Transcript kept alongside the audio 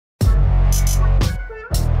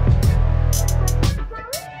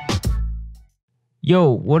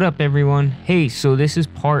Yo, what up everyone? Hey, so this is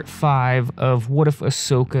part 5 of What If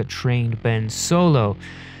Ahsoka Trained Ben Solo.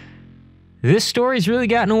 This story's really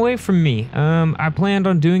gotten away from me. I planned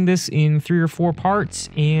on doing this in 3 or 4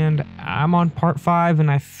 parts, and I'm on part 5,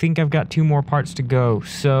 and I think I've got 2 more parts to go.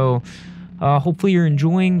 So, hopefully you're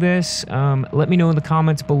enjoying this. Let me know in the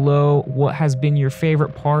comments below what has been your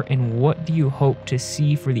favorite part, and what do you hope to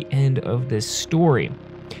see for the end of this story.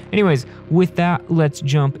 Anyways, with that, let's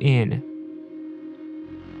jump in.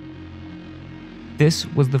 This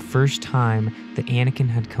was the first time that Anakin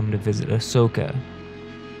had come to visit Ahsoka.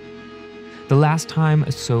 The last time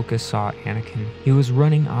Ahsoka saw Anakin, he was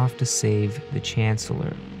running off to save the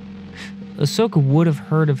Chancellor. Ahsoka would have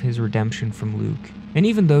heard of his redemption from Luke, and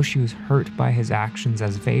even though she was hurt by his actions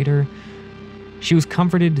as Vader, she was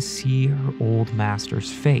comforted to see her old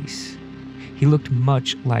master's face. He looked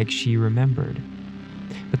much like she remembered.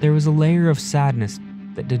 But there was a layer of sadness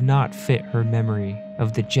that did not fit her memory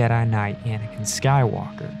of the Jedi Knight Anakin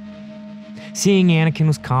Skywalker. Seeing Anakin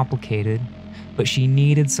was complicated, but she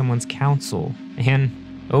needed someone's counsel, and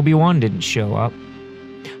Obi-Wan didn't show up.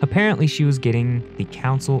 Apparently she was getting the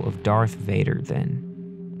counsel of Darth Vader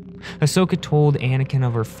then. Ahsoka told Anakin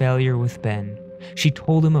of her failure with Ben. She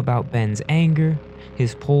told him about Ben's anger,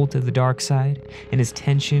 his pull to the dark side, and his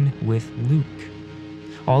tension with Luke.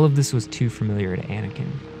 All of this was too familiar to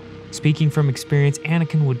Anakin. Speaking from experience,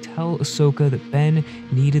 Anakin would tell Ahsoka that Ben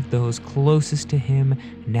needed those closest to him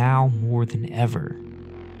now more than ever.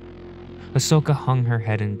 Ahsoka hung her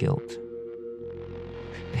head in guilt.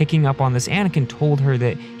 Picking up on this, Anakin told her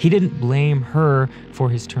that he didn't blame her for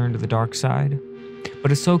his turn to the dark side, but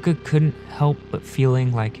Ahsoka couldn't help but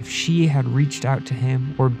feeling like if she had reached out to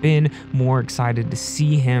him or been more excited to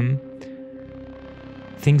see him,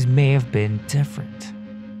 things may have been different.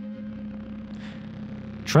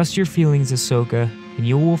 Trust your feelings, Ahsoka, and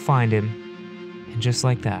you will find him. And just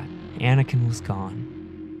like that, Anakin was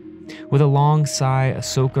gone. With a long sigh,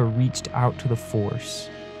 Ahsoka reached out to the Force.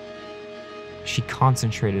 She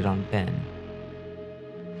concentrated on Ben.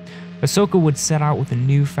 Ahsoka would set out with a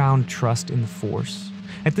newfound trust in the Force.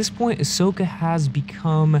 At this point, Ahsoka has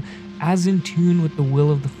become as in tune with the will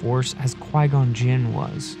of the Force as Qui-Gon Jinn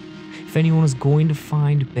was. If anyone was going to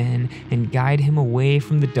find Ben and guide him away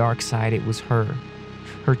from the dark side, it was her.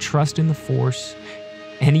 Her trust in the Force,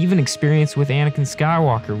 and even experience with Anakin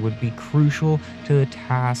Skywalker would be crucial to the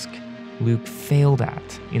task Luke failed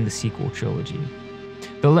at in the sequel trilogy.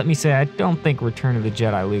 Though let me say, I don't think Return of the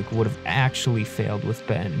Jedi Luke would have actually failed with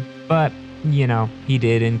Ben, but, you know, he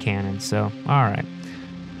did in canon, so alright.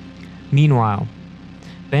 Meanwhile,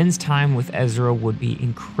 Ben's time with Ezra would be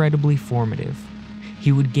incredibly formative.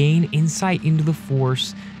 He would gain insight into the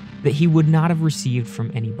Force that he would not have received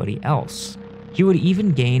from anybody else. He would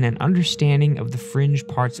even gain an understanding of the fringe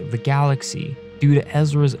parts of the galaxy due to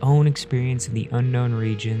Ezra's own experience in the unknown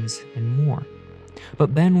regions and more.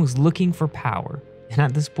 But Ben was looking for power, and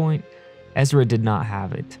at this point, Ezra did not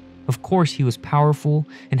have it. Of course, he was powerful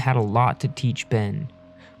and had a lot to teach Ben,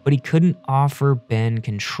 but he couldn't offer Ben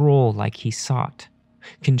control like he sought,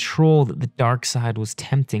 control that the dark side was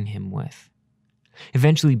tempting him with.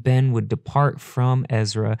 Eventually, Ben would depart from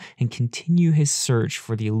Ezra and continue his search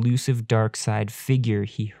for the elusive dark side figure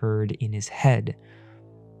he heard in his head.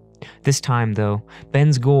 This time, though,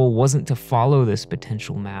 Ben's goal wasn't to follow this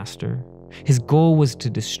potential master. His goal was to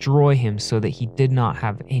destroy him so that he did not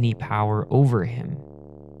have any power over him.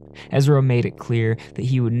 Ezra made it clear that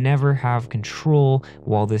he would never have control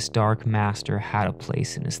while this dark master had a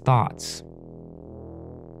place in his thoughts.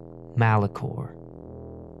 Malachor.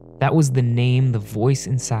 That was the name the voice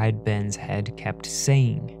inside Ben's head kept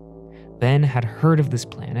saying. Ben had heard of this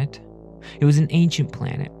planet. It was an ancient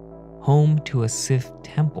planet, home to a Sith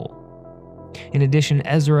temple. In addition,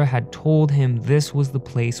 Ezra had told him this was the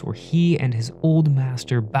place where he and his old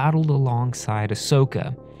master battled alongside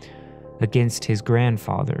Ahsoka against his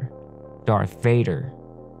grandfather, Darth Vader.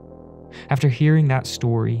 After hearing that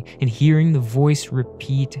story and hearing the voice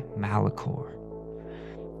repeat Malachor,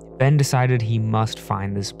 Ben decided he must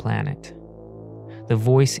find this planet. The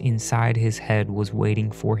voice inside his head was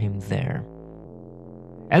waiting for him there.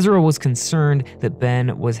 Ezra was concerned that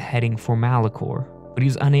Ben was heading for Malachor, but he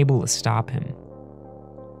was unable to stop him.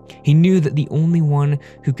 He knew that the only one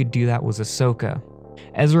who could do that was Ahsoka.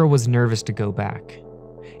 Ezra was nervous to go back.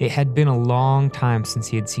 It had been a long time since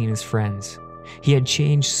he had seen his friends. He had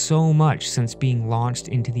changed so much since being launched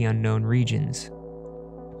into the unknown regions.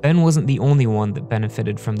 Ben wasn't the only one that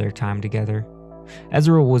benefited from their time together.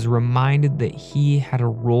 Ezra was reminded that he had a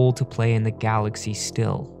role to play in the galaxy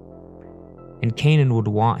still, and Kanan would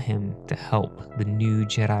want him to help the new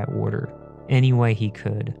Jedi Order any way he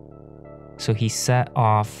could. so he set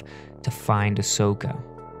off to find Ahsoka.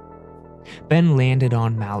 Ben landed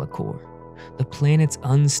on Malachor. The planet's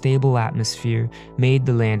unstable atmosphere made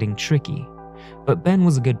the landing tricky, but Ben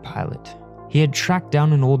was a good pilot. He had tracked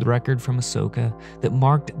down an old record from Ahsoka that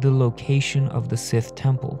marked the location of the Sith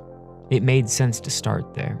temple. It made sense to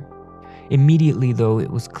start there. Immediately, though, it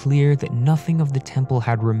was clear that nothing of the temple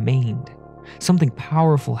had remained. Something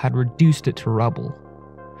powerful had reduced it to rubble.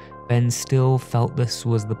 Ben still felt this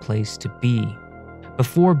was the place to be.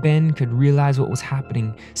 Before Ben could realize what was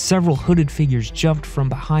happening, several hooded figures jumped from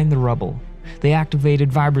behind the rubble. They activated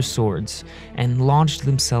vibra swords and launched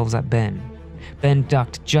themselves at Ben. Ben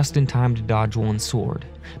ducked just in time to dodge one sword.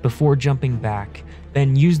 Before jumping back,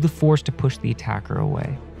 Ben used the Force to push the attacker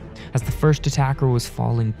away. As the first attacker was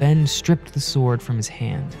falling, Ben stripped the sword from his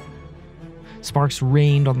hand. Sparks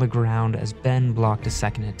rained on the ground as Ben blocked a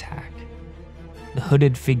second attack. The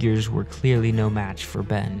hooded figures were clearly no match for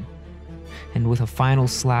Ben. And with a final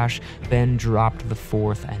slash, Ben dropped the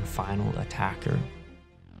fourth and final attacker.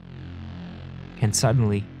 And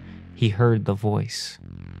suddenly, he heard the voice.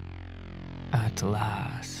 "At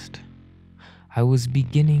last. I was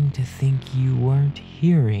beginning to think you weren't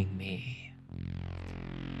hearing me."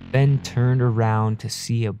 Ben turned around to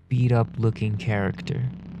see a beat-up-looking character.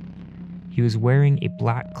 He was wearing a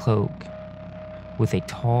black cloak with a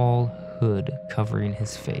tall hood covering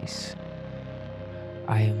his face.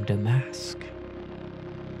 "I am Damask,"